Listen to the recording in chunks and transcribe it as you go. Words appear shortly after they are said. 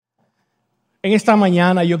En esta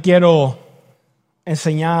mañana yo quiero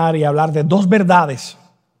enseñar y hablar de dos verdades.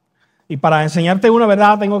 Y para enseñarte una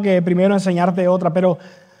verdad tengo que primero enseñarte otra, pero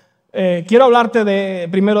quiero hablarte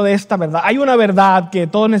primero de esta verdad. Hay una verdad que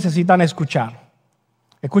todos necesitan escuchar.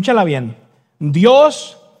 Escúchala bien.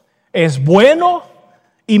 Dios es bueno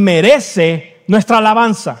y merece nuestra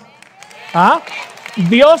alabanza. ¿Ah?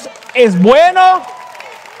 Dios es bueno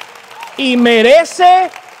y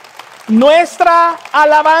merece nuestra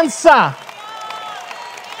alabanza.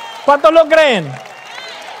 ¿Cuántos lo creen?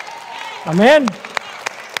 Amén.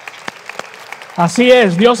 Así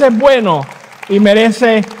es, Dios es bueno y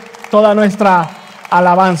merece toda nuestra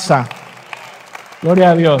alabanza.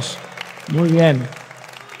 Gloria a Dios. Muy bien.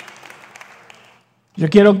 Yo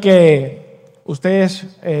quiero que ustedes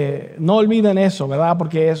no olviden eso, ¿verdad?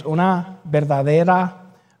 Porque es una verdadera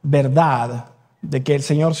verdad de que el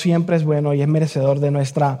Señor siempre es bueno y es merecedor de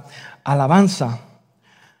nuestra alabanza.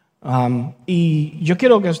 Y yo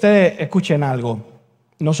quiero que ustedes escuchen algo.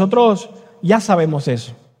 Nosotros ya sabemos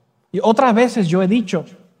eso. Y otras veces yo he dicho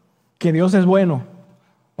que Dios es bueno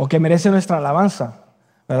o que merece nuestra alabanza,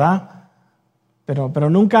 ¿verdad? Pero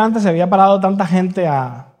nunca antes se había parado tanta gente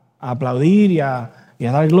a aplaudir y a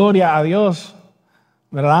dar gloria a Dios,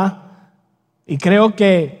 ¿verdad? Y creo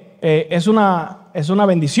que es una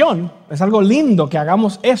bendición, es algo lindo que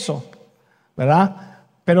hagamos eso, ¿verdad?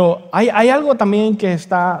 Pero hay algo también que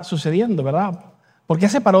está sucediendo, ¿verdad? ¿Por qué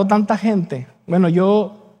se paró tanta gente? Bueno,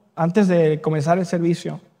 yo antes de comenzar el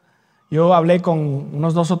servicio, yo hablé con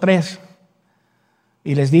unos 2 o 3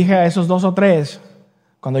 y les dije a esos 2 o 3,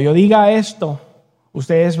 cuando yo diga esto,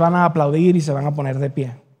 ustedes van a aplaudir y se van a poner de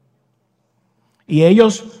pie. Y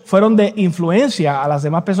ellos fueron de influencia a las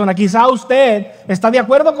demás personas. Quizá usted está de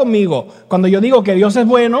acuerdo conmigo cuando yo digo que Dios es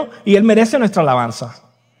bueno y Él merece nuestra alabanza.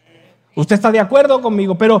 Usted está de acuerdo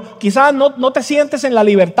conmigo, pero quizás no te sientes en la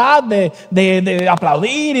libertad de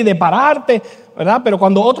aplaudir y de pararte, ¿verdad? Pero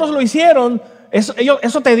cuando otros lo hicieron,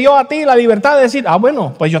 eso te dio a ti la libertad de decir,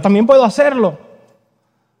 bueno, pues yo también puedo hacerlo.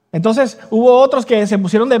 Entonces hubo otros que se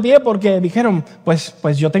pusieron de pie porque dijeron, pues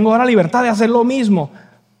yo tengo ahora libertad de hacer lo mismo.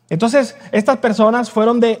 Entonces estas personas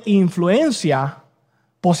fueron de influencia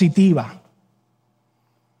positiva.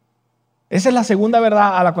 Esa es la segunda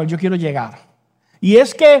verdad a la cual yo quiero llegar. Y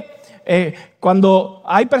es que cuando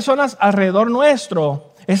hay personas alrededor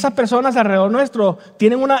nuestro, esas personas alrededor nuestro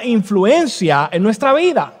tienen una influencia en nuestra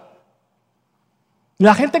vida.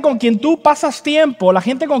 La gente con quien tú pasas tiempo, la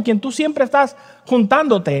gente con quien tú siempre estás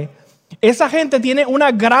juntándote, esa gente tiene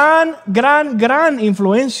una gran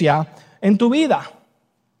influencia en tu vida.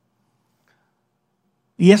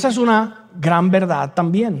 Y esa es una gran verdad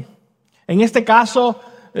también. En este caso,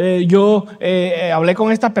 yo hablé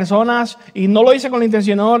con estas personas y no lo hice con la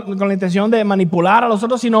intención de manipular a los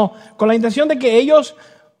otros, sino con la intención de que ellos,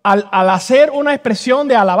 al hacer una expresión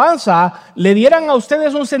de alabanza, le dieran a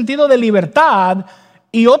ustedes un sentido de libertad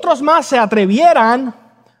y otros más se atrevieran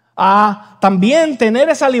a también tener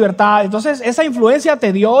esa libertad. Entonces, esa influencia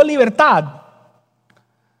te dio libertad.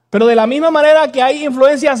 Pero de la misma manera que hay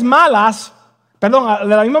influencias malas, de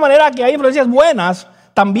la misma manera que hay influencias buenas,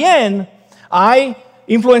 también hay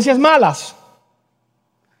influencias malas.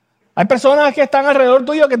 Hay personas que están alrededor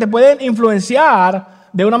tuyo que te pueden influenciar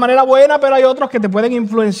de una manera buena, pero hay otros que te pueden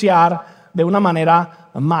influenciar de una manera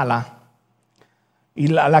mala. Y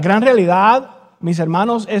la gran realidad, mis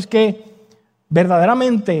hermanos, es que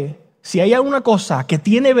verdaderamente, si hay alguna cosa que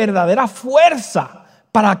tiene verdadera fuerza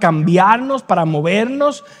para cambiarnos, para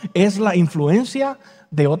movernos, es la influencia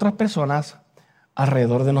de otras personas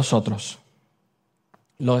alrededor de nosotros.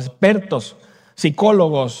 Los expertos,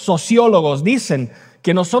 psicólogos, sociólogos dicen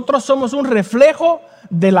que nosotros somos un reflejo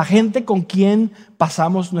de la gente con quien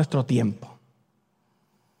pasamos nuestro tiempo.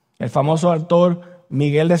 El famoso autor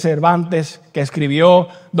Miguel de Cervantes, que escribió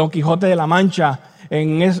Don Quijote de la Mancha,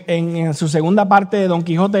 en su segunda parte de Don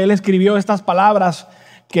Quijote, él escribió estas palabras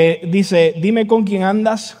que dice: dime con quién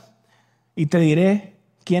andas y te diré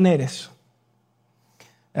quién eres.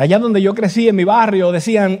 Allá donde yo crecí, en mi barrio,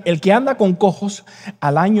 decían: el que anda con cojos,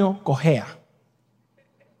 al año cojea.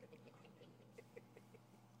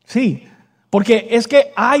 Sí, porque es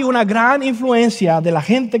que hay una gran influencia de la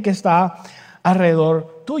gente que está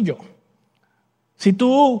alrededor tuyo. Si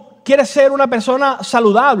tú quieres ser una persona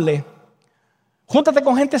saludable, júntate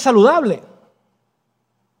con gente saludable.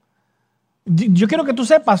 Yo quiero que tú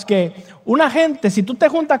sepas que si tú te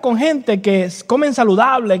juntas con gente que comen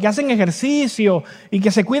saludable, que hacen ejercicio y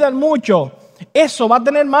que se cuidan mucho, eso va a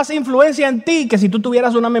tener más influencia en ti que si tú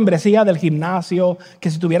tuvieras una membresía del gimnasio,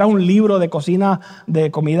 que si tuvieras un libro de cocina,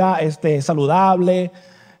 de comida saludable,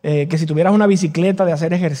 que si tuvieras una bicicleta de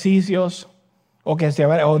hacer ejercicios.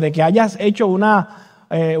 o de que hayas hecho una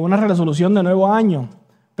resolución de nuevo año.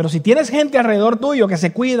 Pero si tienes gente alrededor tuyo que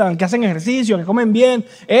se cuidan, que hacen ejercicio, que comen bien,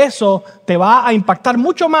 eso te va a impactar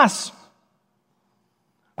mucho más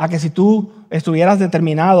a que si tú estuvieras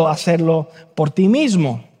determinado a hacerlo por ti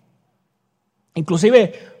mismo.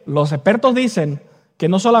 Inclusive los expertos dicen que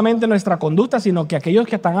no solamente nuestra conducta, sino que aquellos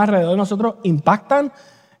que están alrededor de nosotros impactan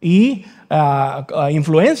y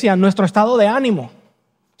influencian nuestro estado de ánimo.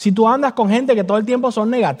 Si tú andas con gente que todo el tiempo son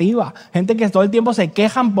negativas, gente que todo el tiempo se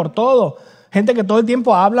quejan por todo, gente que todo el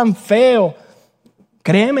tiempo hablan feo,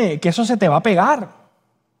 créeme que eso se te va a pegar.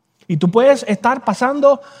 Y tú puedes estar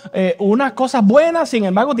pasando unas cosas buenas, sin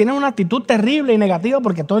embargo tienes una actitud terrible y negativa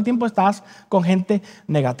porque todo el tiempo estás con gente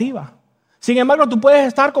negativa. Sin embargo, tú puedes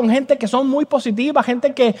estar con gente que son muy positiva,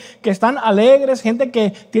 gente que están alegres, gente que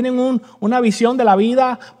tienen una visión de la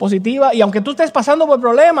vida positiva. Y aunque tú estés pasando por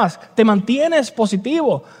problemas, te mantienes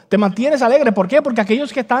positivo, te mantienes alegre. ¿Por qué? Porque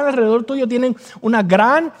aquellos que están alrededor tuyo tienen una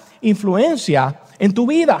gran influencia en tu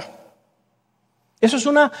vida. Eso es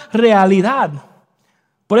una realidad.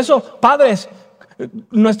 Por eso, padres,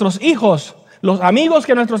 nuestros hijos, los amigos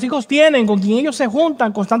que nuestros hijos tienen, con quien ellos se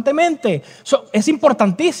juntan constantemente, es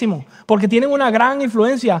importantísimo porque tienen una gran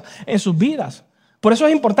influencia en sus vidas. Por eso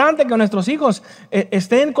es importante que nuestros hijos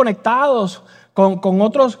estén conectados con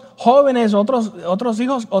otros jóvenes, otros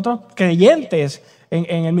hijos, otros creyentes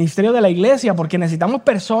en el ministerio de la iglesia, porque necesitamos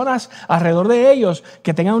personas alrededor de ellos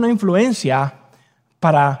que tengan una influencia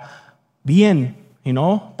para bien y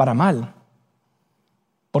no para mal.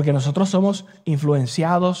 Porque nosotros somos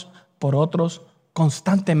influenciados por otros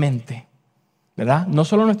constantemente, ¿verdad? No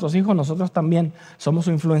solo nuestros hijos, nosotros también somos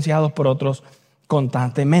influenciados por otros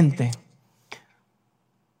constantemente.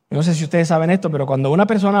 No sé si ustedes saben esto, pero cuando una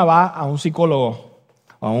persona va a un psicólogo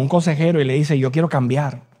o a un consejero y le dice, yo quiero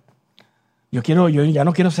cambiar, yo ya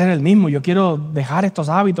no quiero ser el mismo, yo quiero dejar estos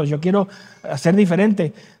hábitos, yo quiero ser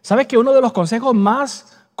diferente. ¿Sabes que uno de los consejos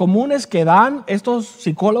más comunes que dan estos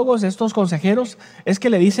psicólogos, estos consejeros, es que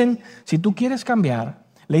le dicen, si tú quieres cambiar,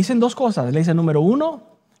 le dicen dos cosas. Le dicen, número uno,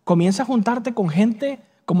 comienza a juntarte con gente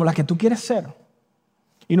como la que tú quieres ser.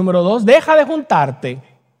 Y número dos, deja de juntarte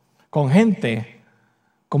con gente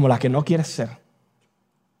como la que no quieres ser.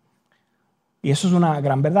 Y eso es una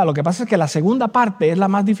gran verdad. Lo que pasa es que la segunda parte es la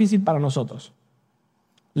más difícil para nosotros.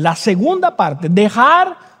 La segunda parte,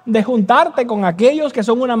 dejar de juntarte con aquellos que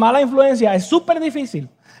son una mala influencia, es súper difícil.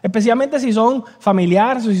 Especialmente si son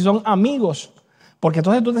familiares o si son amigos. Porque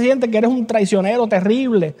entonces tú te sientes que eres un traicionero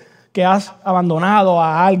terrible, que has abandonado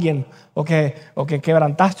a alguien o que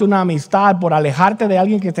quebrantaste una amistad por alejarte de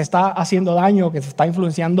alguien que te está haciendo daño o que te está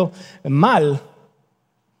influenciando mal.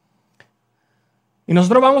 Y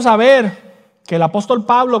nosotros vamos a ver que el apóstol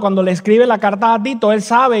Pablo, cuando le escribe la carta a Tito, él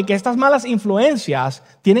sabe que estas malas influencias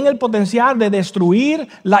tienen el potencial de destruir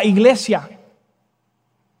la iglesia.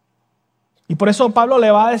 Y por eso Pablo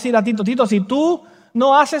le va a decir a Tito, Tito, si tú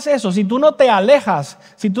no haces eso, si tú no te alejas,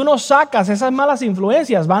 si tú no sacas esas malas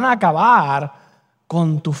influencias, van a acabar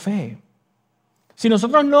con tu fe. Si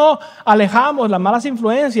nosotros no alejamos las malas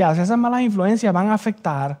influencias, esas malas influencias van a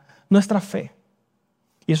afectar nuestra fe.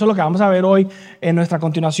 Y eso es lo que vamos a ver hoy en nuestra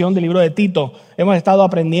continuación del libro de Tito. Hemos estado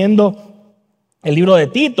aprendiendo el libro de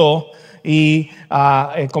Tito y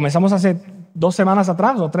comenzamos hace 2 semanas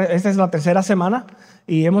atrás, esta es la tercera semana,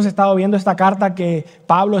 y hemos estado viendo esta carta que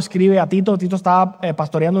Pablo escribe a Tito. Tito estaba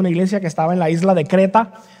pastoreando una iglesia que estaba en la isla de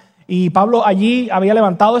Creta, y Pablo allí había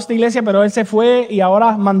levantado esta iglesia, pero él se fue y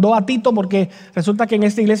ahora mandó a Tito porque resulta que en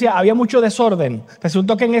esta iglesia había mucho desorden.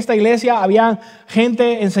 Resultó que en esta iglesia había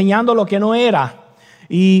gente enseñando lo que no era.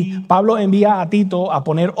 Y Pablo envía a Tito a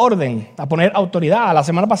poner orden, a poner autoridad. La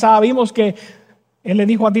semana pasada vimos que él le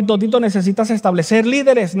dijo a Tito, Tito, necesitas establecer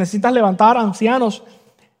líderes, necesitas levantar ancianos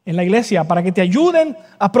en la iglesia para que te ayuden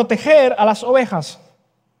a proteger a las ovejas.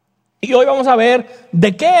 Y hoy vamos a ver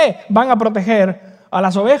de qué van a proteger a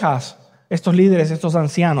las ovejas estos líderes, estos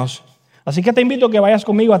ancianos. Así que te invito a que vayas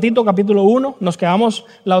conmigo a Tito capítulo 1. Nos quedamos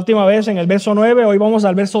la última vez en el verso 9, hoy vamos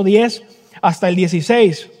al verso 10 hasta el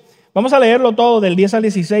 16. Vamos a leerlo todo del 10 al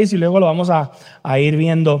 16 y luego lo vamos a ir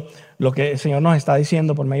viendo lo que el Señor nos está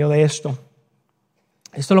diciendo por medio de esto.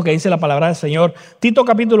 Esto es lo que dice la palabra del Señor. Tito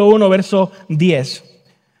capítulo 1, verso 10.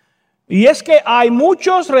 Y es que hay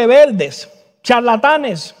muchos rebeldes,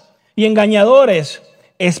 charlatanes y engañadores,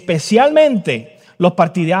 especialmente los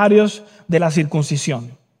partidarios de la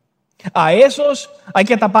circuncisión. A esos hay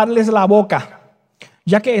que taparles la boca,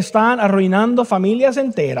 ya que están arruinando familias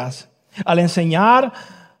enteras al enseñar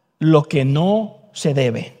lo que no se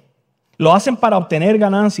debe. Lo hacen para obtener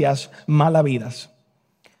ganancias mal habidas.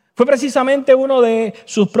 Fue precisamente uno de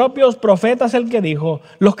sus propios profetas el que dijo: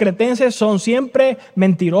 los cretenses son siempre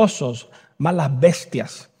mentirosos, malas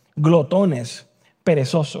bestias, glotones,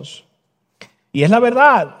 perezosos. Y es la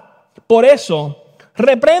verdad. Por eso,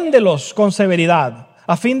 repréndelos con severidad,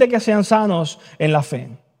 a fin de que sean sanos en la fe.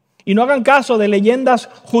 Y no hagan caso de leyendas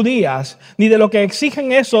judías, ni de lo que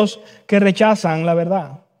exigen esos que rechazan la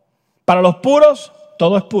verdad. Para los puros,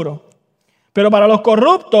 todo es puro. Pero para los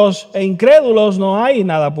corruptos e incrédulos no hay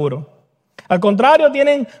nada puro. Al contrario,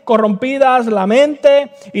 tienen corrompidas la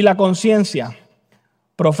mente y la conciencia.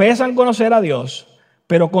 Profesan conocer a Dios,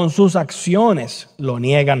 pero con sus acciones lo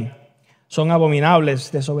niegan. Son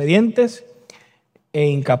abominables, desobedientes e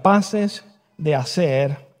incapaces de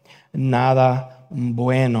hacer nada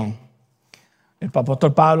bueno. El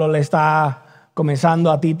apóstol Pablo le está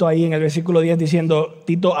comenzando a Tito ahí en el versículo 10 diciendo: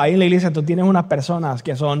 Tito, ahí en la iglesia tú tienes unas personas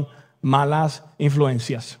que son malas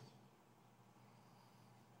influencias.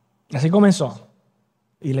 Así comenzó.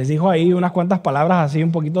 Y les dijo ahí unas cuantas palabras así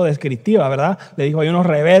un poquito descriptivas, ¿verdad? Le dijo ahí unos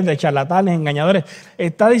rebeldes, charlatanes, engañadores.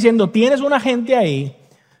 Está diciendo: tienes una gente ahí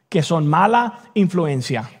que son mala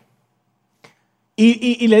influencia.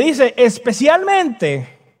 Y le dice: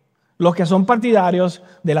 especialmente los que son partidarios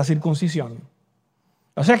de la circuncisión.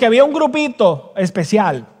 O sea que había un grupito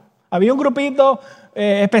especial, había un grupito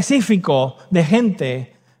específico de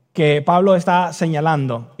gente que Pablo está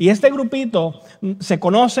señalando. Y este grupito se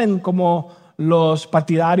conocen como los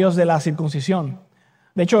partidarios de la circuncisión.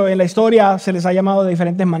 De hecho, en la historia se les ha llamado de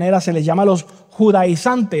diferentes maneras. Se les llama los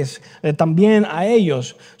judaizantes también a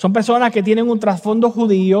ellos. Son personas que tienen un trasfondo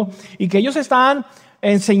judío y que ellos están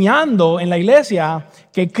enseñando en la iglesia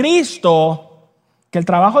que Cristo, que el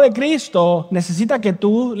trabajo de Cristo necesita que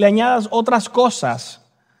tú le añadas otras cosas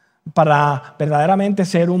para verdaderamente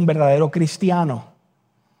ser un verdadero cristiano.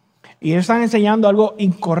 Y ellos están enseñando algo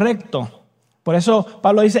incorrecto. Por eso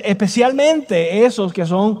Pablo dice: especialmente esos que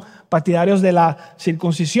son partidarios de la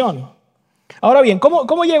circuncisión. Ahora bien,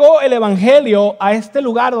 ¿cómo llegó el evangelio a este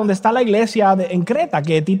lugar donde está la iglesia en Creta?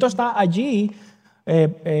 Que Tito está allí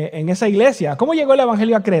en esa iglesia. ¿Cómo llegó el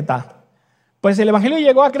evangelio a Creta? Pues el evangelio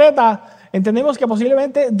llegó a Creta, entendemos que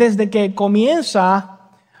posiblemente desde que comienza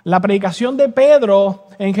la predicación de Pedro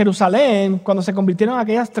en Jerusalén, cuando se convirtieron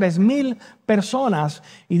aquellas 3,000 personas,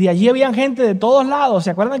 y de allí habían gente de todos lados. ¿Se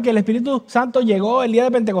acuerdan que el Espíritu Santo llegó el día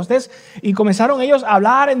de Pentecostés y comenzaron ellos a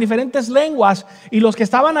hablar en diferentes lenguas? Y los que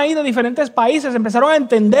estaban ahí de diferentes países empezaron a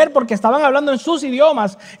entender porque estaban hablando en sus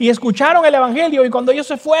idiomas y escucharon el evangelio, y cuando ellos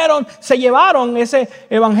se fueron, se llevaron ese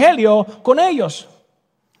evangelio con ellos.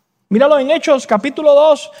 Míralo en Hechos capítulo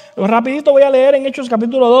 2, rapidito voy a leer en Hechos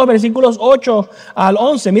capítulo 2, versículos 8 al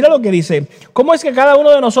 11. Mira lo que dice: ¿cómo es que cada uno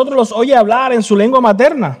de nosotros los oye hablar en su lengua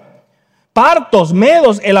materna? Partos,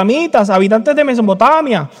 medos, elamitas, habitantes de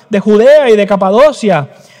Mesopotamia, de Judea y de Capadocia,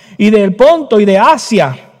 y del Ponto y de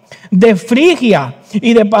Asia, de Frigia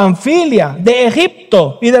y de Panfilia, de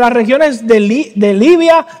Egipto y de las regiones de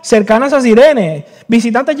Libia cercanas a Cirene,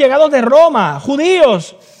 visitantes llegados de Roma,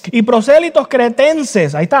 judíos y prosélitos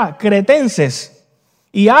cretenses, ahí está, cretenses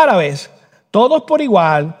y árabes, todos por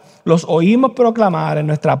igual los oímos proclamar en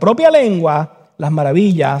nuestra propia lengua las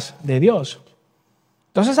maravillas de Dios.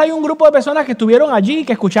 Entonces hay un grupo de personas que estuvieron allí,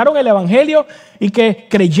 que escucharon el evangelio y que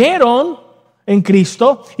creyeron en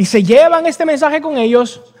Cristo y se llevan este mensaje con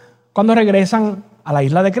ellos cuando regresan a la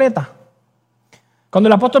isla de Creta. Cuando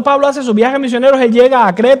el apóstol Pablo hace su viaje misionero, él llega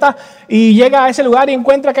a Creta y llega a ese lugar y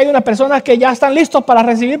encuentra que hay unas personas que ya están listos para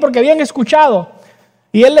recibir porque habían escuchado.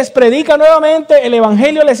 Y él les predica nuevamente el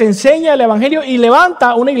evangelio, les enseña el evangelio y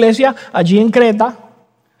levanta una iglesia allí en Creta.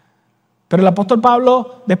 Pero el apóstol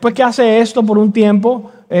Pablo, después que hace esto por un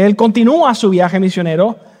tiempo, él continúa su viaje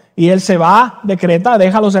misionero y él se va de Creta,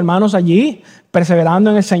 deja a los hermanos allí, perseverando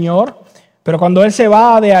en el Señor. Pero cuando él se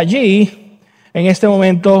va de allí, en este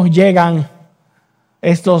momento llegan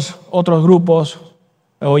estos otros grupos,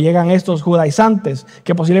 o llegan estos judaizantes,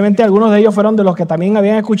 que posiblemente algunos de ellos fueron de los que también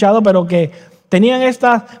habían escuchado, pero que tenían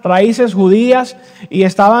estas raíces judías y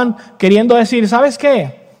estaban queriendo decir: ¿sabes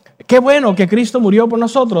qué? Qué bueno que Cristo murió por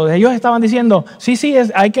nosotros. Ellos estaban diciendo: sí,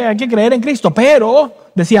 hay que creer en Cristo, pero,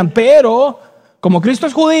 decían, pero, como Cristo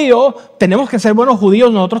es judío, tenemos que ser buenos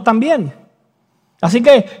judíos nosotros también. Así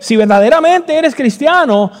que si verdaderamente eres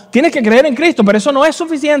cristiano, tienes que creer en Cristo, pero eso no es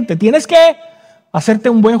suficiente. Tienes que hacerte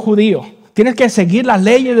un buen judío. Tienes que seguir las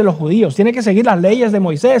leyes de los judíos. Tienes que seguir las leyes de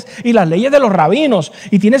Moisés y las leyes de los rabinos.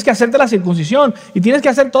 Y tienes que hacerte la circuncisión. Y tienes que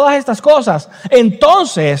hacer todas estas cosas.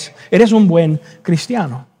 Entonces eres un buen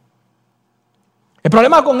cristiano. El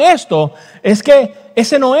problema con esto es que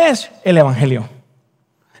ese no es el evangelio.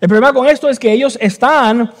 El problema con esto es que ellos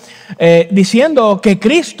están diciendo que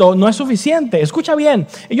Cristo no es suficiente. Escucha bien,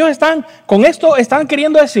 ellos con esto están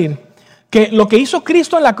queriendo decir que lo que hizo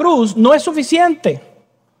Cristo en la cruz no es suficiente.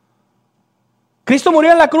 Cristo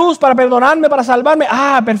murió en la cruz para perdonarme, para salvarme.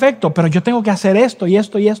 Ah, perfecto, pero yo tengo que hacer esto y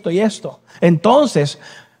esto y esto y esto. Entonces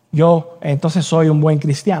soy un buen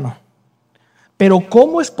cristiano. Pero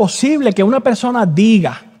 ¿cómo es posible que una persona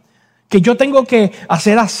diga que yo tengo que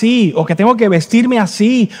hacer así, o que tengo que vestirme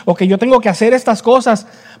así, o que yo tengo que hacer estas cosas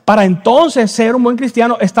para entonces ser un buen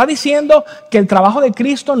cristiano? Está diciendo que el trabajo de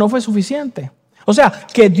Cristo no fue suficiente. O sea,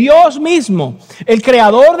 que Dios mismo, el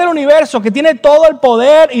creador del universo, que tiene todo el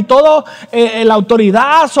poder y toda la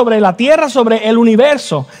autoridad sobre la tierra, sobre el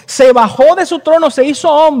universo, se bajó de su trono, se hizo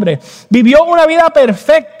hombre, vivió una vida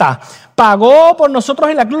perfecta, pagó por nosotros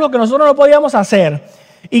en la cruz lo que nosotros no podíamos hacer,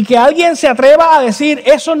 y que alguien se atreva a decir,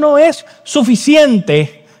 eso no es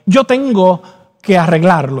suficiente, yo tengo que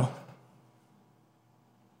arreglarlo.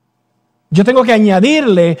 Yo tengo que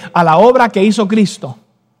añadirle a la obra que hizo Cristo.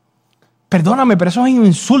 Perdóname, pero eso es un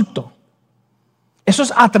insulto. Eso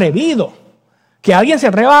es atrevido. Que alguien se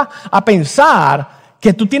atreva a pensar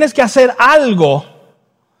que tú tienes que hacer algo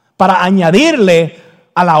para añadirle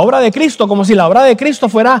a la obra de Cristo, como si la obra de Cristo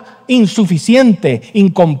fuera insuficiente,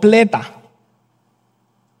 incompleta.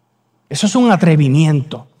 Eso es un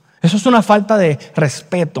atrevimiento. Eso es una falta de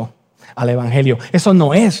respeto al Evangelio. Eso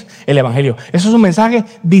no es el Evangelio. Eso es un mensaje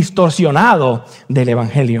distorsionado del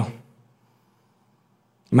Evangelio.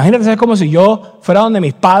 Imagínate, es como si yo fuera donde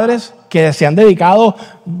mis padres, que se han dedicado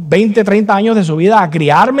 20, 30 años de su vida a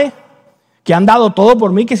criarme, que han dado todo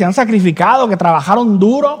por mí, que se han sacrificado, que trabajaron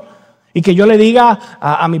duro, y que yo le diga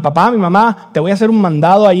a mi papá, a mi mamá, te voy a hacer un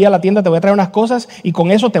mandado ahí a la tienda, te voy a traer unas cosas y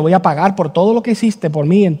con eso te voy a pagar por todo lo que hiciste por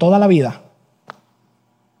mí en toda la vida.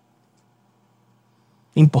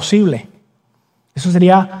 Imposible. Eso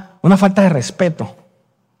sería una falta de respeto.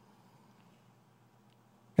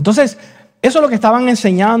 Entonces, eso es lo que estaban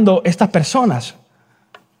enseñando estas personas,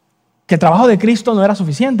 que el trabajo de Cristo no era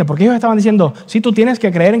suficiente, porque ellos estaban diciendo, sí, tú tienes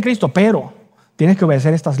que creer en Cristo, pero tienes que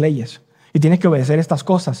obedecer estas leyes, y tienes que obedecer estas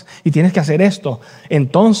cosas, y tienes que hacer esto.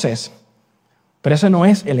 Entonces, pero eso no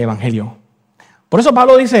es el Evangelio. Por eso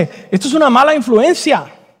Pablo dice, esto es una mala influencia,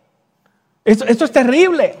 esto es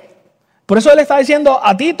terrible. Por eso él está diciendo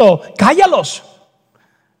a Tito, cállalos.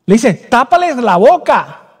 Le dice, tápales la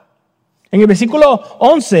boca. En el versículo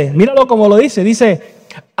 11, míralo como lo dice,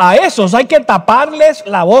 a esos hay que taparles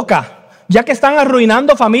la boca, ya que están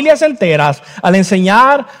arruinando familias enteras al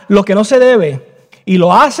enseñar lo que no se debe, y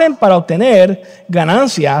lo hacen para obtener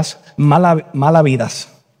ganancias malavidas.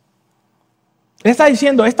 Él está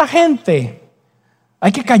diciendo, esta gente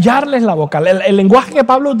hay que callarles la boca. El lenguaje que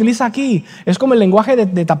Pablo utiliza aquí es como el lenguaje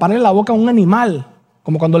de taparle la boca a un animal,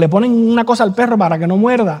 como cuando le ponen una cosa al perro para que no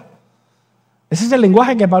muerda. Ese es el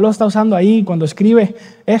lenguaje que Pablo está usando ahí cuando escribe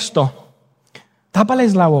esto.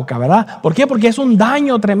 Tápales la boca, ¿verdad? ¿Por qué? Porque es un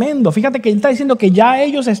daño tremendo. Fíjate que él está diciendo que ya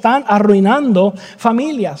ellos están arruinando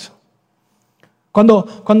familias.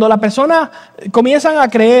 Cuando la persona comienzan a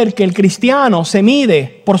creer que el cristiano se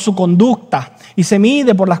mide por su conducta y se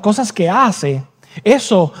mide por las cosas que hace,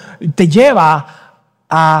 eso te lleva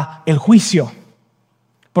a el juicio.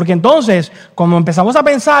 Porque entonces, como empezamos a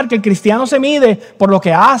pensar que el cristiano se mide por lo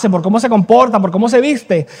que hace, por cómo se comporta, por cómo se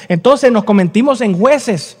viste, entonces nos convertimos en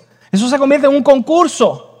jueces. Eso se convierte en un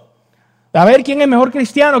concurso. A ver quién es mejor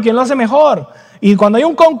cristiano, quién lo hace mejor. Y cuando hay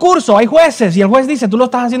un concurso, hay jueces. Y el juez dice, tú lo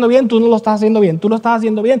estás haciendo bien, tú no lo estás haciendo bien, tú lo estás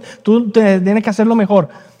haciendo bien, tú tienes que hacerlo mejor.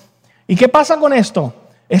 ¿Y qué pasa con esto?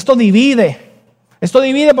 Esto divide. Esto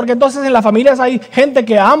divide porque entonces en las familias hay gente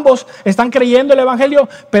que ambos están creyendo el Evangelio,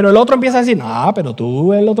 pero el otro empieza a decir, pero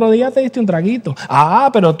tú el otro día te diste un traguito.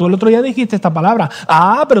 Pero tú el otro día dijiste esta palabra.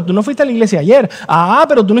 Pero tú no fuiste a la iglesia ayer.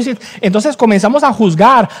 Pero tú no hiciste. Entonces comenzamos a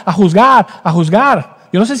juzgar.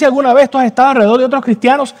 Yo no sé si alguna vez tú has estado alrededor de otros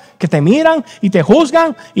cristianos que te miran y te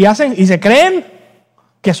juzgan y se creen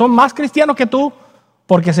que son más cristianos que tú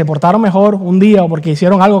porque se portaron mejor un día o porque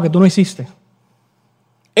hicieron algo que tú no hiciste.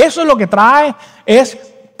 Eso es lo que trae, es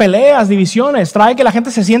peleas, divisiones, trae que la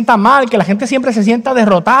gente se sienta mal, que la gente siempre se sienta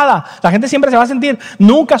derrotada, la gente siempre se va a sentir,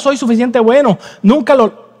 nunca soy suficiente bueno, nunca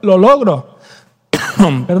lo logro.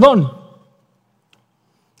 Perdón.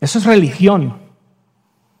 Eso es religión.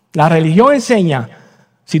 La religión enseña,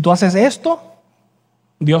 si tú haces esto,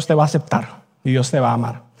 Dios te va a aceptar y Dios te va a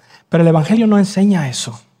amar. Pero el Evangelio no enseña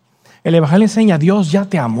eso. El Evangelio enseña, Dios ya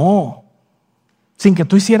te amó, sin que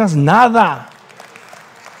tú hicieras nada.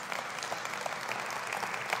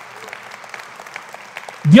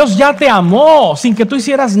 Dios ya te amó sin que tú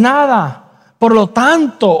hicieras nada. Por lo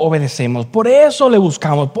tanto, obedecemos. Por eso le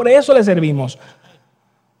buscamos. Por eso le servimos.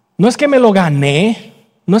 No es que me lo gané,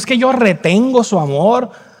 no es que yo retengo su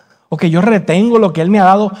amor o que yo retengo lo que Él me ha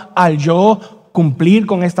dado al yo cumplir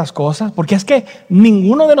con estas cosas, porque es que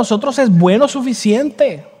ninguno de nosotros es bueno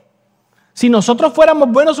suficiente. Si nosotros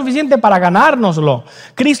fuéramos buenos suficiente para ganárnoslo,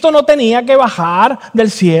 Cristo no tenía que bajar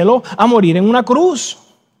del cielo a morir en una cruz.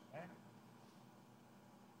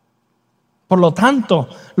 Por lo tanto,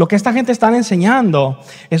 lo que esta gente está enseñando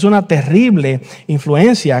es una terrible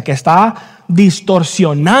influencia que está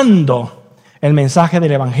distorsionando el mensaje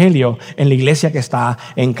del Evangelio en la iglesia que está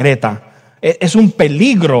en Creta. Es un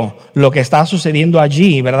peligro lo que está sucediendo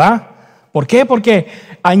allí, ¿verdad? ¿Por qué? Porque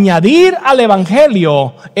añadir al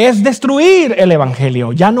Evangelio es destruir el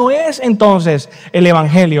Evangelio. Ya no es entonces el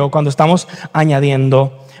Evangelio cuando estamos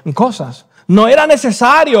añadiendo cosas. No era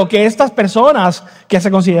necesario que estas personas que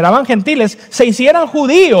se consideraban gentiles se hicieran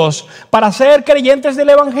judíos para ser creyentes del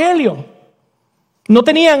Evangelio. No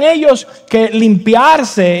tenían ellos que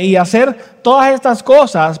limpiarse y hacer todas estas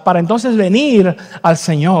cosas para entonces venir al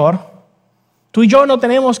Señor. Tú y yo no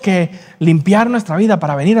tenemos que limpiar nuestra vida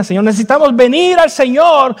para venir al Señor. Necesitamos venir al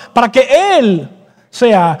Señor para que Él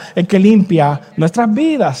sea el que limpia nuestras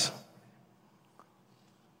vidas.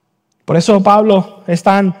 Por eso Pablo es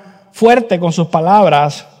tan fuerte con sus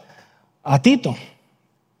palabras a Tito.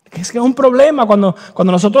 Es que es un problema cuando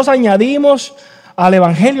nosotros añadimos al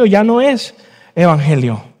Evangelio, ya no es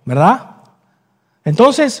Evangelio, ¿verdad?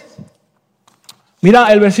 Entonces,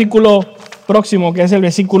 mira el versículo próximo, que es el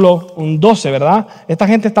versículo 12, ¿verdad? Esta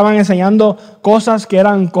gente estaban enseñando cosas que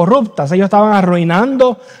eran corruptas. Ellos estaban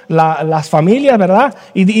arruinando las familias, ¿verdad?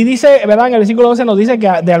 Y dice, ¿verdad? En el versículo 12 nos dice que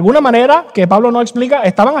de alguna manera, que Pablo no explica,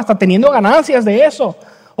 estaban hasta teniendo ganancias de eso.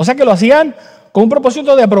 O sea que lo hacían con un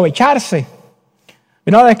propósito de aprovecharse.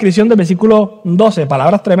 Mira la descripción del versículo 12,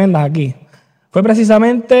 palabras tremendas aquí. Fue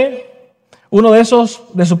precisamente uno de sus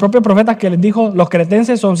propios profetas que les dijo: los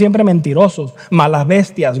cretenses son siempre mentirosos, malas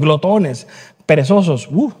bestias, glotones, perezosos.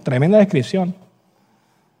 Tremenda descripción.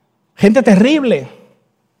 Gente terrible.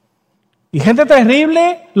 Y gente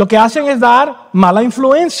terrible lo que hacen es dar mala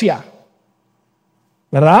influencia,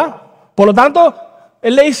 ¿verdad? Por lo tanto,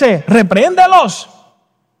 él le dice: repréndelos.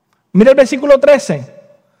 Mira el versículo 13.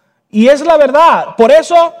 Y es la verdad. Por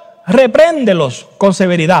eso, repréndelos con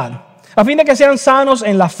severidad, a fin de que sean sanos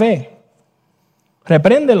en la fe.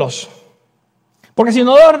 Repréndelos. Porque si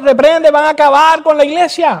no los reprende, van a acabar con la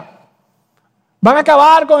iglesia. Van a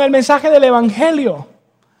acabar con el mensaje del Evangelio.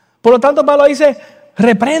 Por lo tanto, Pablo dice: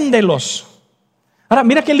 repréndelos. Ahora,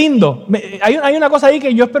 mira qué lindo. Hay una cosa ahí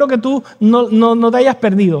que yo espero que tú no te hayas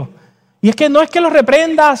perdido. Y es que no es que los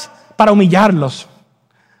reprendas para humillarlos.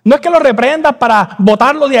 No es que los reprendas para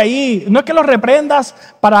botarlos de ahí. No es que los reprendas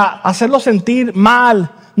para hacerlos sentir mal.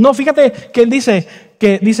 No, fíjate que él dice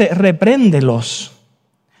repréndelos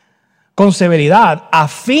con severidad, a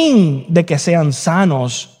fin de que sean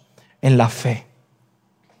sanos en la fe.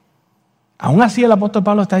 Aún así el apóstol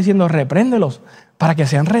Pablo está diciendo: repréndelos para que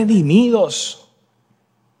sean redimidos,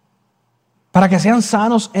 para que sean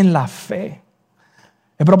sanos en la fe.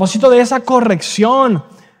 El propósito de esa corrección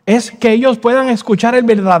es que ellos puedan escuchar el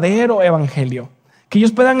verdadero evangelio, que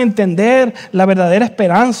ellos puedan entender la verdadera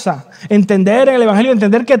esperanza, entender en el evangelio,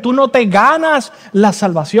 entender que tú no te ganas la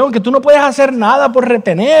salvación, que tú no puedes hacer nada por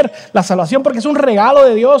retener la salvación, porque es un regalo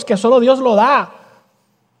de Dios, que solo Dios lo da.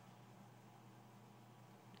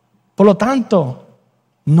 Por lo tanto,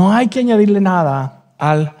 no hay que añadirle nada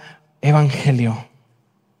al evangelio.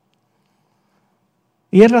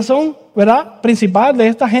 Y la razón, ¿verdad?, principal de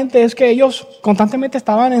esta gente es que ellos constantemente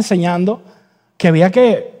estaban enseñando que había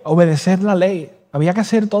que obedecer la ley. Había que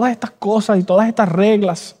hacer todas estas cosas y todas estas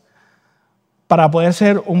reglas para poder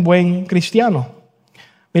ser un buen cristiano.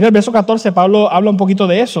 Mira el verso 14, Pablo habla un poquito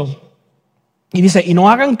de eso. Y dice: y no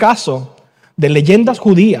hagan caso de leyendas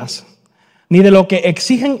judías, ni de lo que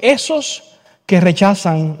exigen esos que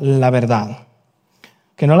rechazan la verdad.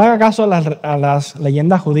 Que no le haga caso a las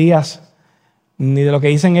leyendas judías, ni de lo que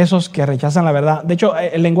dicen esos que rechazan la verdad. De hecho,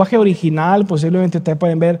 el lenguaje original, posiblemente ustedes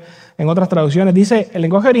pueden ver en otras traducciones, dice, el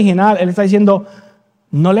lenguaje original, él está diciendo: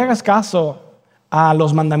 no le hagas caso a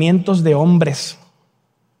los mandamientos de hombres.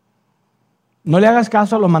 No le hagas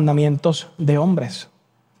caso a los mandamientos de hombres.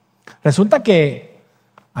 Resulta que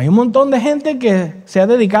hay un montón de gente que se ha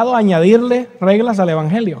dedicado a añadirle reglas al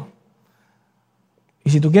evangelio. Y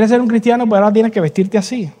si tú quieres ser un cristiano, pues ahora tienes que vestirte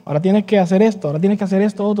así, ahora tienes que hacer esto, ahora tienes que hacer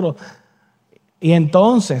esto otro. Y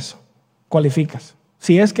entonces cualificas,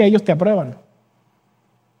 si es que ellos te aprueban.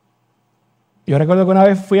 Yo recuerdo que una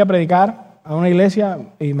vez fui a predicar a una iglesia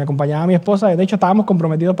y me acompañaba mi esposa. De hecho, estábamos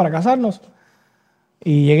comprometidos para casarnos.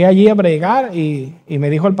 Y llegué allí a predicar y me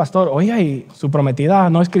dijo el pastor: oye, y su prometida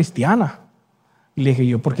no es cristiana. Y le dije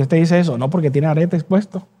yo, ¿por qué te dice eso? No, porque tiene aretes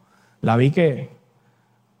puestos. La vi que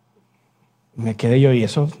me quedé yo, ¿y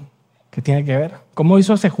eso qué tiene que ver? ¿Cómo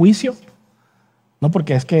hizo ese juicio? No,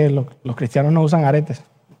 porque es que los cristianos no usan aretes.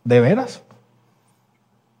 ¿De veras?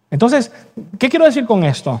 Entonces, ¿qué quiero decir con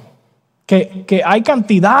esto? Que hay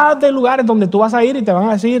cantidad de lugares donde tú vas a ir y te van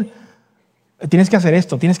a decir, tienes que hacer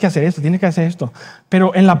esto, tienes que hacer esto, tienes que hacer esto.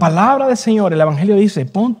 Pero en la palabra del Señor, el Evangelio dice,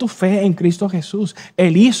 pon tu fe en Cristo Jesús.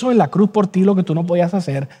 Él hizo en la cruz por ti lo que tú no podías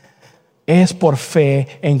hacer. Es por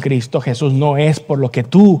fe en Cristo Jesús, no es por lo que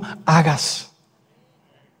tú hagas.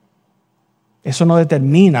 Eso no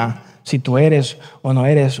determina si tú eres o no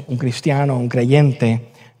eres un cristiano, un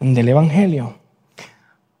creyente del Evangelio.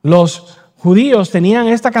 Los judíos tenían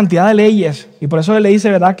esta cantidad de leyes y por eso él le dice,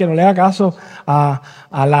 ¿verdad?, que no le haga caso a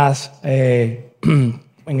las, en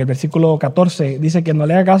el versículo 14, dice que no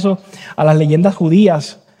le haga caso a las leyendas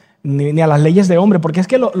judías ni a las leyes de hombre, porque es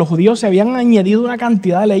que los judíos se habían añadido una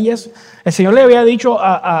cantidad de leyes. El Señor le había dicho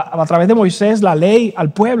a través de Moisés la ley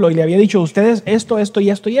al pueblo y le había dicho, ustedes esto, esto y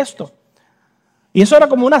esto y esto. Y eso era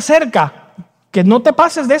como una cerca, que no te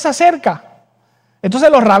pases de esa cerca.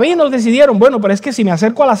 Entonces los rabinos decidieron, bueno, pero es que si me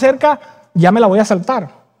acerco a la cerca, ya me la voy a saltar.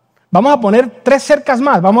 Vamos a poner 3 cercas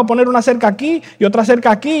más. Vamos a poner una cerca aquí y otra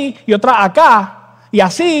cerca aquí y otra acá. Y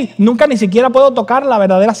así nunca ni siquiera puedo tocar la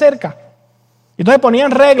verdadera cerca. Entonces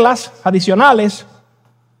ponían reglas adicionales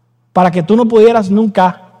para que tú no pudieras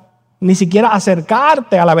nunca ni siquiera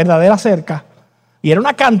acercarte a la verdadera cerca. Y era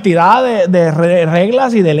una cantidad de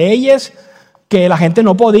reglas y de leyes que la gente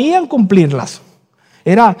no podía cumplirlas.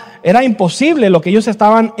 Era imposible lo que ellos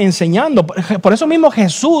estaban enseñando. Por eso mismo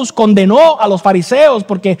Jesús condenó a los fariseos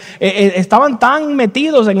porque estaban tan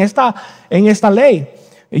metidos en esta ley.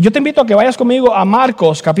 Yo te invito a que vayas conmigo a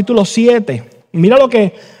Marcos capítulo 7. Mira lo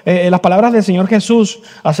que las palabras del Señor Jesús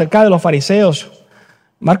acerca de los fariseos.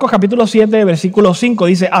 Marcos capítulo 7 versículo 5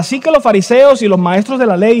 dice, así que los fariseos y los maestros de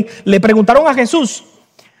la ley le preguntaron a Jesús,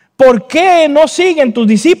 ¿por qué no siguen tus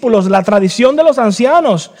discípulos la tradición de los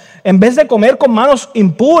ancianos en vez de comer con manos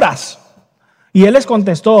impuras? Y él les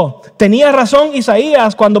contestó, tenía razón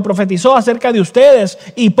Isaías cuando profetizó acerca de ustedes,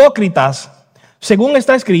 hipócritas. Según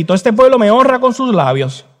está escrito, este pueblo me honra con sus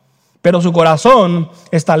labios, pero su corazón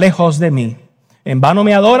está lejos de mí. En vano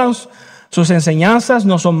me adoran, sus enseñanzas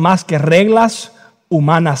no son más que reglas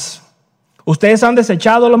humanas. Ustedes han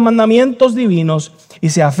desechado los mandamientos divinos y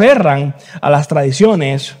se aferran a las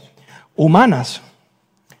tradiciones humanas.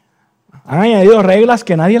 Han añadido reglas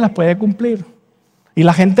que nadie las puede cumplir. Y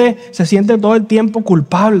la gente se siente todo el tiempo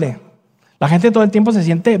culpable. La gente todo el tiempo se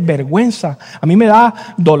siente vergüenza. A mí me da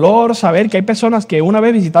dolor saber que hay personas que una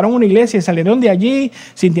vez visitaron una iglesia y salieron de allí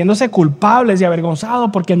sintiéndose culpables y avergonzados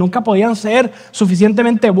porque nunca podían ser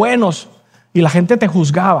suficientemente buenos. Y la gente te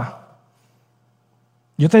juzgaba.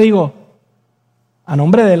 Yo te digo, a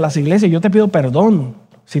nombre de las iglesias, yo te pido perdón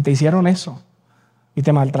si te hicieron eso y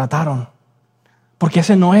te maltrataron. Porque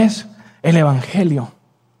ese no es el evangelio.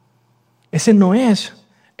 Ese no es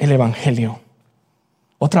el evangelio.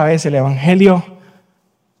 Otra vez, el evangelio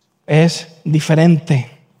es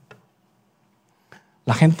diferente.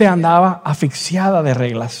 La gente andaba asfixiada de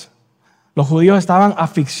reglas. Los judíos estaban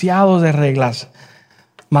asfixiados de reglas,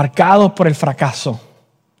 marcados por el fracaso,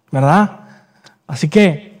 ¿verdad? Así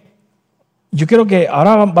que yo quiero que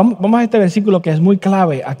ahora vamos a este versículo que es muy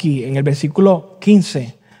clave aquí, en el versículo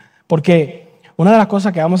 15, porque una de las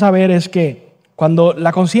cosas que vamos a ver es que cuando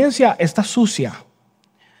la conciencia está sucia,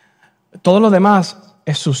 todo lo demás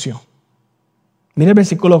es sucio. Mire el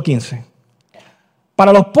versículo 15.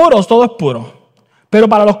 Para los puros todo es puro, pero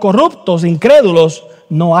para los corruptos, incrédulos,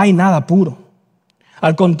 no hay nada puro.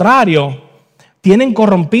 Al contrario, tienen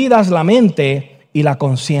corrompidas la mente y la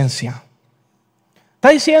conciencia. Está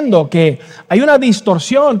diciendo que hay una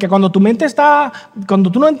distorsión, que cuando tu mente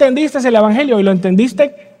cuando tú no entendiste el evangelio y lo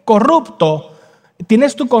entendiste corrupto,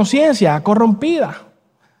 tienes tu conciencia corrompida.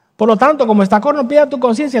 Por lo tanto, como está corrompida tu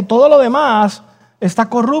conciencia, todo lo demás está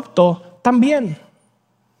corrupto también.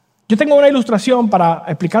 Yo tengo una ilustración para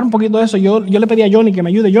explicar un poquito de eso. Yo le pedí a Johnny que me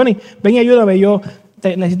ayude. Johnny, ven y ayúdame,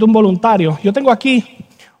 necesito un voluntario. Yo tengo aquí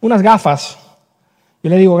unas gafas. Yo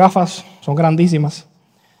le digo gafas, son grandísimas.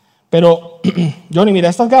 Pero, Johnny, mira,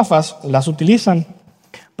 estas gafas las utilizan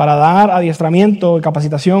para dar adiestramiento y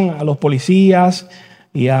capacitación a los policías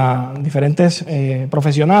y a diferentes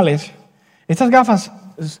profesionales. Estas gafas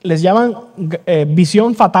les llaman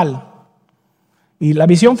visión fatal. Y la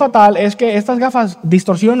visión fatal es que estas gafas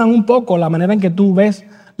distorsionan un poco la manera en que tú ves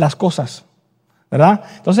las cosas, ¿verdad?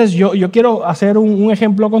 Entonces yo quiero hacer un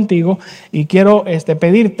ejemplo contigo y quiero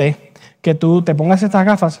pedirte que tú te pongas estas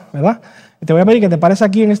gafas, ¿verdad? Te voy a pedir que te pares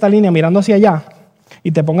aquí en esta línea mirando hacia allá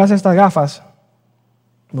y te pongas estas gafas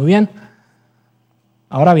Muy bien.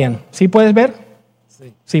 Ahora bien, ¿sí puedes ver?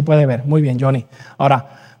 Sí. Sí, puedes ver. Muy bien, Johnny.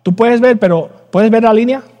 Ahora, tú puedes ver, pero ¿puedes ver la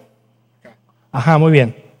línea? Ajá, muy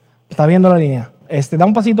bien. Está viendo la línea. Da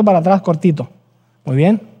un pasito para atrás, cortito. Muy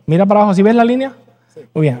bien. Mira para abajo. ¿Sí ves la línea? Sí.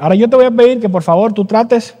 Muy bien. Ahora yo te voy a pedir que por favor tú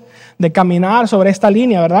trates de caminar sobre esta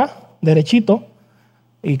línea, ¿verdad? Derechito.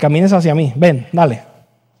 Y camines hacia mí. Ven, dale.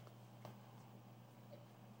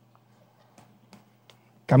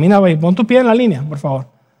 Camina, ve. Pon tu pie en la línea, por favor.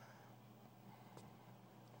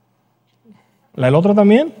 ¿El otro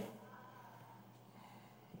también?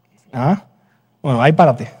 Ah. Bueno, ahí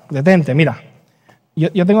párate. Detente, mira.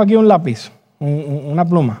 Yo tengo aquí un lápiz, una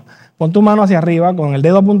pluma. Pon tu mano hacia arriba, con el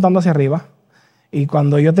dedo apuntando hacia arriba. Y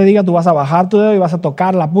cuando yo te diga, tú vas a bajar tu dedo y vas a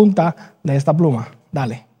tocar la punta de esta pluma.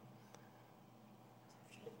 Dale.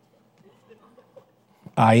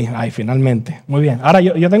 Ahí, finalmente. Muy bien. Ahora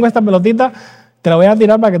yo tengo esta pelotita, te la voy a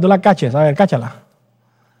tirar para que tú la caches. A ver, cáchala.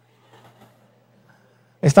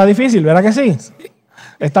 Está difícil, ¿verdad que sí?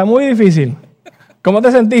 Está muy difícil. ¿Cómo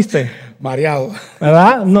te sentiste? Mareado.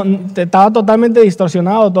 ¿Verdad? No, te estaba totalmente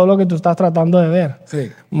distorsionado todo lo que tú estás tratando de ver.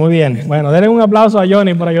 Sí. Muy bien. Bueno, denle un aplauso a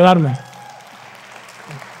Johnny por ayudarme.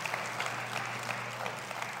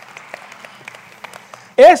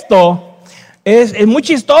 Esto es muy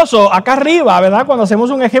chistoso acá arriba, ¿verdad? Cuando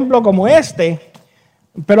hacemos un ejemplo como este.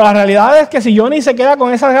 Pero la realidad es que si Johnny se queda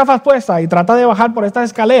con esas gafas puestas y trata de bajar por estas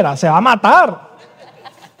escaleras, se va a matar.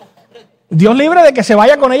 Dios libre de que se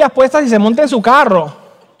vaya con ellas puestas y se monte en su carro.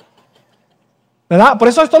 ¿Verdad? Por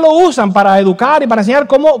eso esto lo usan para educar y para enseñar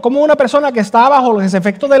cómo una persona que está bajo los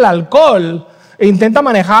efectos del alcohol e intenta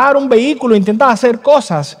manejar un vehículo, intenta hacer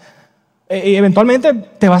cosas, y eventualmente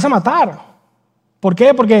te vas a matar. ¿Por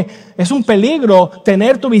qué? Porque es un peligro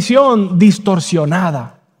tener tu visión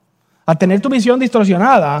distorsionada. Al tener tu visión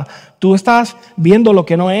distorsionada, tú estás viendo lo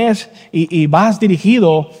que no es y vas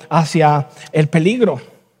dirigido hacia el peligro.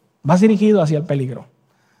 Vas dirigido hacia el peligro.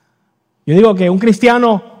 Yo digo que un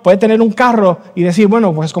cristiano puede tener un carro y decir,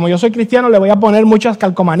 bueno, pues como yo soy cristiano le voy a poner muchas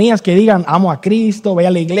calcomanías que digan amo a Cristo, voy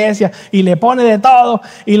a la iglesia, y le pone de todo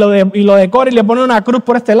y lo decora y le pone una cruz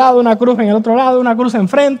por este lado, una cruz en el otro lado, una cruz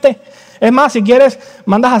enfrente. Es más, si quieres,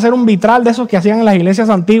 mandas a hacer un vitral de esos que hacían en las iglesias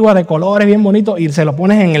antiguas de colores bien bonitos y se lo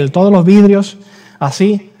pones en todos los vidrios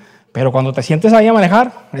así. Pero cuando te sientes ahí a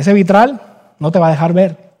manejar, ese vitral no te va a dejar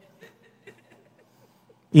ver.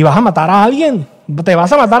 Y vas a matar a alguien, te vas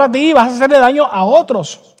a matar a ti y vas a hacerle daño a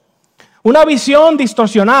otros. Una visión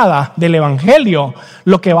distorsionada del evangelio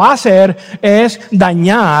lo que va a hacer es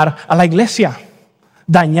dañar a la iglesia,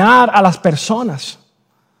 dañar a las personas.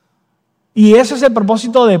 Y ese es el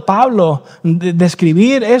propósito de Pablo, de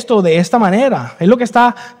escribir esto de esta manera. Él lo que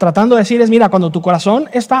está tratando de decir es, mira, cuando tu corazón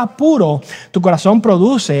está puro, tu corazón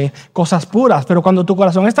produce cosas puras. Pero cuando tu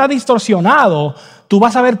corazón está distorsionado, tú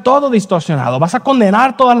vas a ver todo distorsionado. Vas a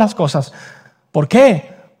condenar todas las cosas. ¿Por qué?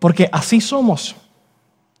 Porque así somos.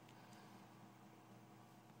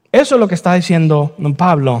 Eso es lo que está diciendo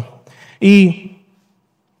Pablo. Y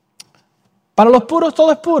para los puros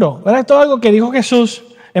todo es puro. ¿Verdad? Esto es algo que dijo Jesús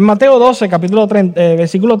en Mateo 12, capítulo 30,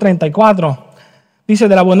 versículo 34. Dice,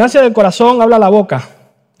 de la abundancia del corazón habla la boca.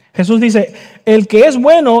 Jesús dice, el que es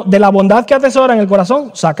bueno de la bondad que atesora en el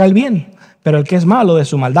corazón, saca el bien. Pero el que es malo de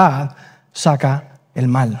su maldad, saca el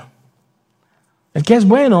mal. El que es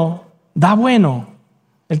bueno, da bueno.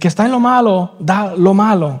 El que está en lo malo, da lo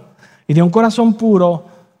malo. Y de un corazón puro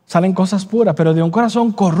salen cosas puras, pero de un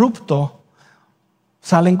corazón corrupto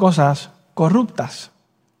salen cosas corruptas.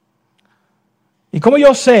 ¿Y cómo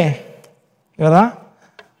yo sé, verdad?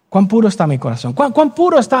 ¿Cuán puro está mi corazón? ¿Cuán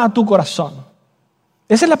puro está tu corazón?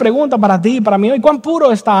 Esa es la pregunta para ti y para mí hoy. ¿Cuán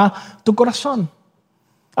puro está tu corazón?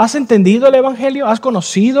 ¿Has entendido el evangelio? ¿Has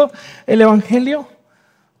conocido el evangelio?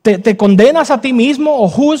 ¿Te condenas a ti mismo o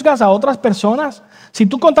juzgas a otras personas? Si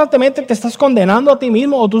tú constantemente te estás condenando a ti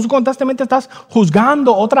mismo o tú constantemente estás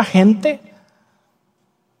juzgando a otra gente,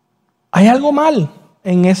 hay algo mal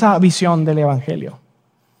en esa visión del evangelio.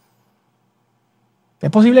 Es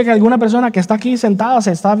posible que alguna persona que está aquí sentada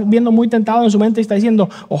se está viendo muy tentado en su mente y está diciendo,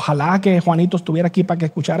 ojalá que Juanito estuviera aquí para que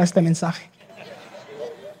escuchara este mensaje.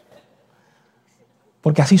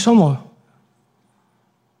 Porque así somos.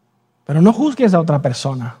 Pero no juzgues a otra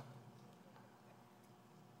persona.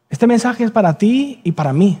 Este mensaje es para ti y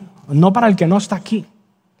para mí, no para el que no está aquí.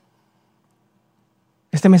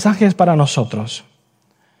 Este mensaje es para nosotros.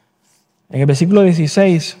 En el versículo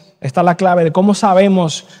 16 está la clave de cómo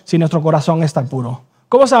sabemos si nuestro corazón está puro.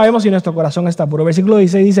 ¿Cómo sabemos si nuestro corazón está puro? Versículo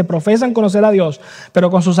 16 dice, profesan conocer a Dios,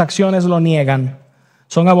 pero con sus acciones lo niegan.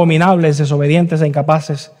 Son abominables, desobedientes e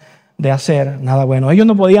incapaces de hacer nada bueno. Ellos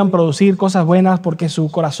no podían producir cosas buenas porque su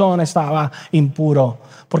corazón estaba impuro,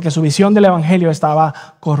 porque su visión del evangelio estaba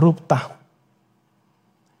corrupta.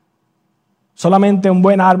 Solamente un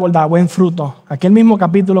buen árbol da buen fruto. Aquel mismo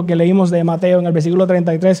capítulo que leímos de Mateo en el versículo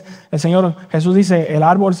 33, el Señor Jesús dice, el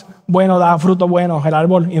árbol bueno da fruto bueno, el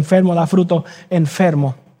árbol enfermo da fruto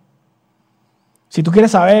enfermo. Si tú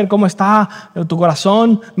quieres saber cómo está tu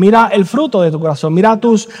corazón, mira el fruto de tu corazón, mira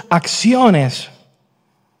tus acciones.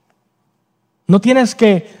 No tienes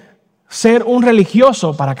que ser un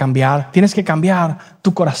religioso para cambiar, tienes que cambiar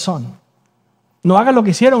tu corazón. No hagas lo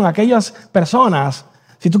que hicieron aquellas personas.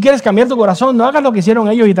 Si tú quieres cambiar tu corazón, no hagas lo que hicieron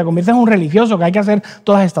ellos y te conviertes en un religioso que hay que hacer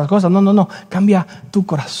todas estas cosas. No, cambia tu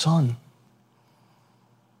corazón.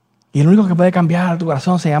 Y el único que puede cambiar tu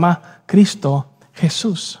corazón se llama Cristo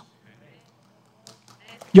Jesús.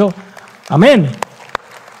 Amén.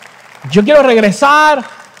 Yo quiero regresar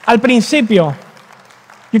al principio.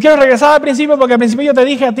 Porque al principio yo te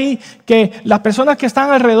dije a ti que las personas que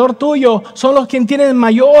están alrededor tuyo son los que tienen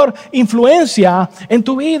mayor influencia en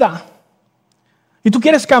tu vida. Y tú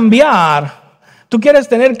quieres cambiar, tú quieres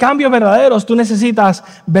tener cambios verdaderos, tú necesitas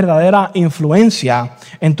verdadera influencia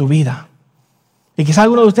en tu vida. Y quizá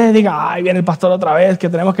alguno de ustedes diga, ay, viene el pastor otra vez, que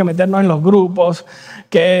tenemos que meternos en los grupos,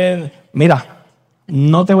 mira,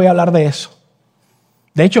 no te voy a hablar de eso.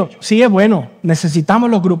 De hecho, sí es bueno, necesitamos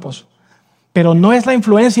los grupos, pero no es la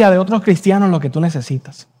influencia de otros cristianos lo que tú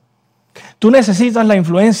necesitas. Tú necesitas la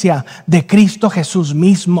influencia de Cristo Jesús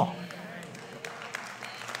mismo.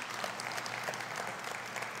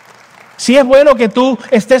 Sí es bueno que tú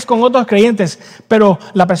estés con otros creyentes, pero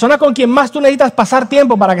la persona con quien más tú necesitas pasar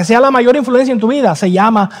tiempo para que sea la mayor influencia en tu vida se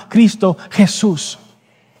llama Cristo Jesús.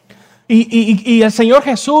 Y el Señor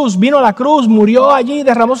Jesús vino a la cruz, murió allí,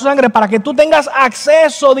 derramó su sangre para que tú tengas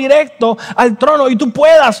acceso directo al trono y tú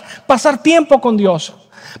puedas pasar tiempo con Dios.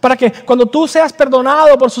 Para que cuando tú seas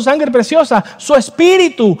perdonado por su sangre preciosa, su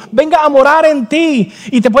espíritu venga a morar en ti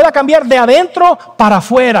y te pueda cambiar de adentro para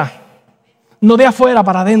afuera, no de afuera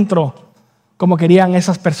para adentro, como querían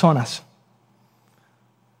esas personas.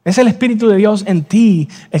 Es el Espíritu de Dios en ti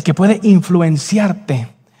el que puede influenciarte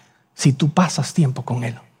si tú pasas tiempo con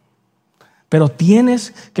Él. Pero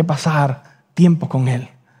tienes que pasar tiempo con Él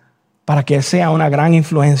para que Él sea una gran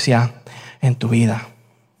influencia en tu vida.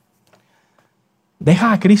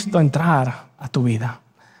 Deja a Cristo entrar a tu vida.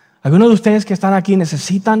 Algunos de ustedes que están aquí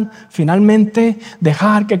necesitan finalmente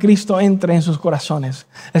dejar que Cristo entre en sus corazones.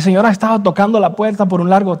 El Señor ha estado tocando la puerta por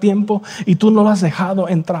un largo tiempo y tú no lo has dejado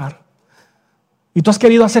entrar. Y tú has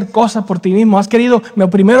querido hacer cosas por ti mismo. Has querido,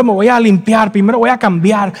 primero me voy a limpiar, primero voy a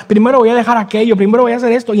cambiar, primero voy a dejar aquello, primero voy a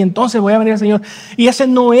hacer esto y entonces voy a venir al Señor. Y ese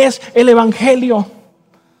no es el evangelio.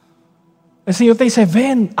 El Señor te dice,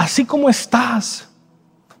 ven, así como estás,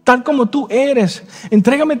 tal como tú eres,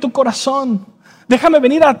 entrégame tu corazón. Déjame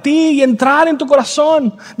venir a ti y entrar en tu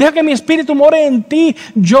corazón. Deja que mi espíritu more en ti.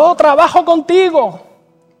 Yo trabajo contigo.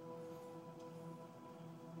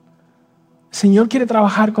 El Señor quiere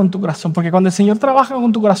trabajar con tu corazón, porque cuando el Señor trabaja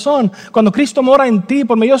con tu corazón, cuando Cristo mora en ti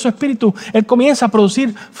por medio de su espíritu, Él comienza a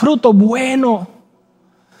producir fruto bueno.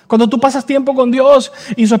 Cuando tú pasas tiempo con Dios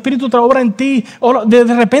y su espíritu trabaja en ti, de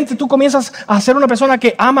repente tú comienzas a ser una persona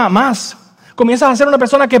que ama más. Comienzas a ser una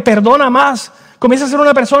persona que perdona más. Comienzas a ser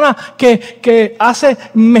una persona que hace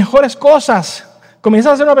mejores cosas.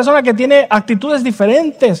 Comienzas a ser una persona que tiene actitudes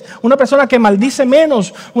diferentes. Una persona que maldice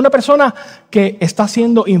menos. Una persona que está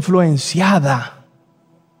siendo influenciada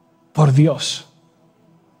por Dios.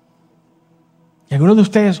 Y algunos de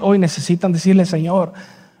ustedes hoy necesitan decirle, Señor,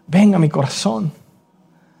 ven a mi corazón.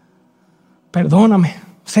 Perdóname.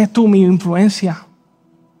 Sé tú mi influencia.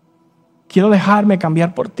 Quiero dejarme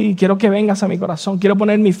cambiar por ti. Quiero que vengas a mi corazón. Quiero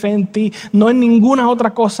poner mi fe en ti. No en ninguna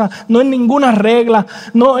otra cosa. No en ninguna regla.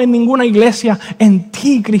 No en ninguna iglesia. En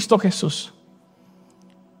ti, Cristo Jesús.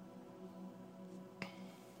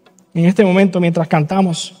 En este momento, mientras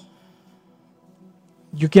cantamos,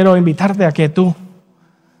 yo quiero invitarte a que tú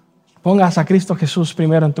pongas a Cristo Jesús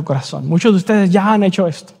primero en tu corazón. Muchos de ustedes ya han hecho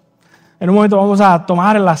esto. En un momento vamos a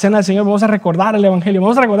tomar la cena del Señor, vamos a recordar el Evangelio,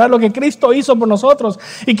 vamos a recordar lo que Cristo hizo por nosotros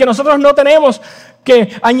y que nosotros no tenemos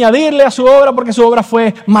que añadirle a su obra porque su obra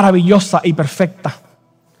fue maravillosa y perfecta.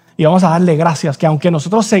 Y vamos a darle gracias que aunque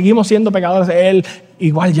nosotros seguimos siendo pecadores, Él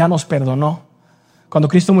igual ya nos perdonó. Cuando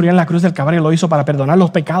Cristo murió en la cruz del Calvario lo hizo para perdonar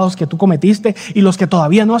los pecados que tú cometiste y los que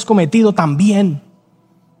todavía no has cometido también.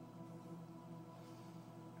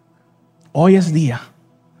 Hoy es día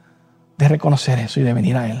de reconocer eso y de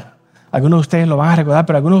venir a Él. Algunos de ustedes lo van a recordar,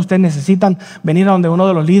 pero algunos de ustedes necesitan venir a donde uno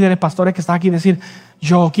de los líderes, pastores que está aquí y decir,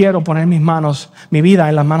 yo quiero poner mi vida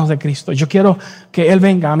en las manos de Cristo. Yo quiero que Él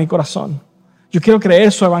venga a mi corazón. Yo quiero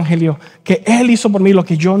creer su evangelio, que Él hizo por mí lo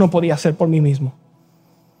que yo no podía hacer por mí mismo.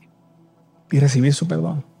 Y recibir su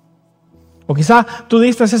perdón. O quizás tú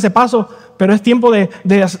diste ese paso, pero es tiempo de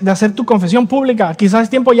hacer tu confesión pública. Quizás es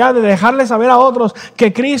tiempo ya de dejarle saber a otros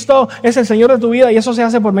que Cristo es el Señor de tu vida y eso se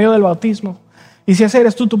hace por medio del bautismo. Y si ese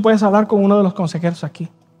eres tú puedes hablar con uno de los consejeros aquí.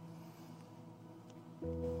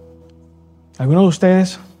 Algunos de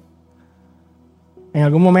ustedes en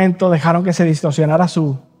algún momento dejaron que se distorsionara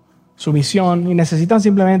su visión y necesitan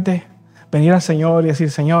simplemente venir al Señor y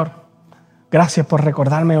decir: Señor, gracias por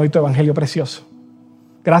recordarme hoy tu evangelio precioso.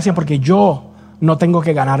 Gracias porque yo no tengo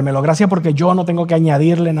que ganármelo. Gracias porque yo no tengo que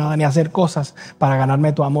añadirle nada ni hacer cosas para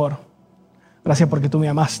ganarme tu amor. Gracias porque tú me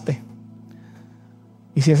amaste.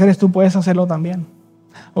 Y si ese eres tú, puedes hacerlo también.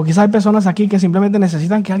 O quizás hay personas aquí que simplemente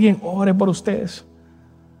necesitan que alguien ore por ustedes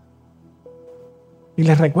y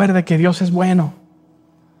les recuerde que Dios es bueno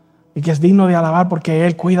y que es digno de alabar porque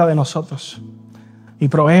Él cuida de nosotros y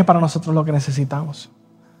provee para nosotros lo que necesitamos.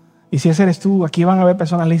 Y si ese eres tú, aquí van a haber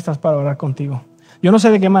personas listas para orar contigo. Yo no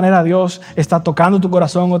sé de qué manera Dios está tocando tu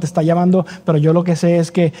corazón o te está llamando, pero yo lo que sé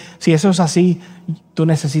es que si eso es así, tú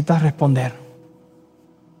necesitas responder.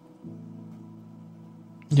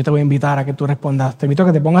 Yo te voy a invitar a que tú respondas. Te invito a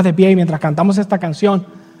que te pongas de pie y mientras cantamos esta canción,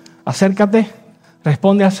 acércate,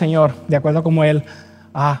 responde al Señor de acuerdo a como Él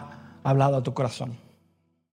ha hablado a tu corazón.